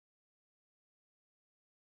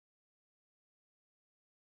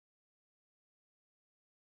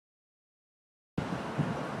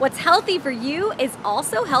What's healthy for you is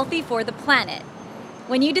also healthy for the planet.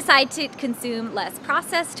 When you decide to consume less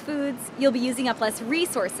processed foods, you'll be using up less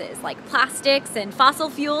resources like plastics and fossil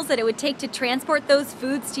fuels that it would take to transport those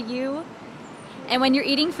foods to you. And when you're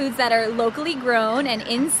eating foods that are locally grown and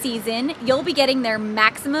in season, you'll be getting their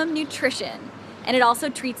maximum nutrition. And it also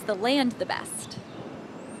treats the land the best.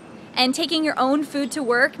 And taking your own food to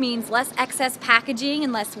work means less excess packaging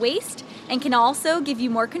and less waste, and can also give you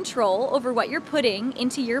more control over what you're putting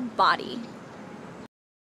into your body.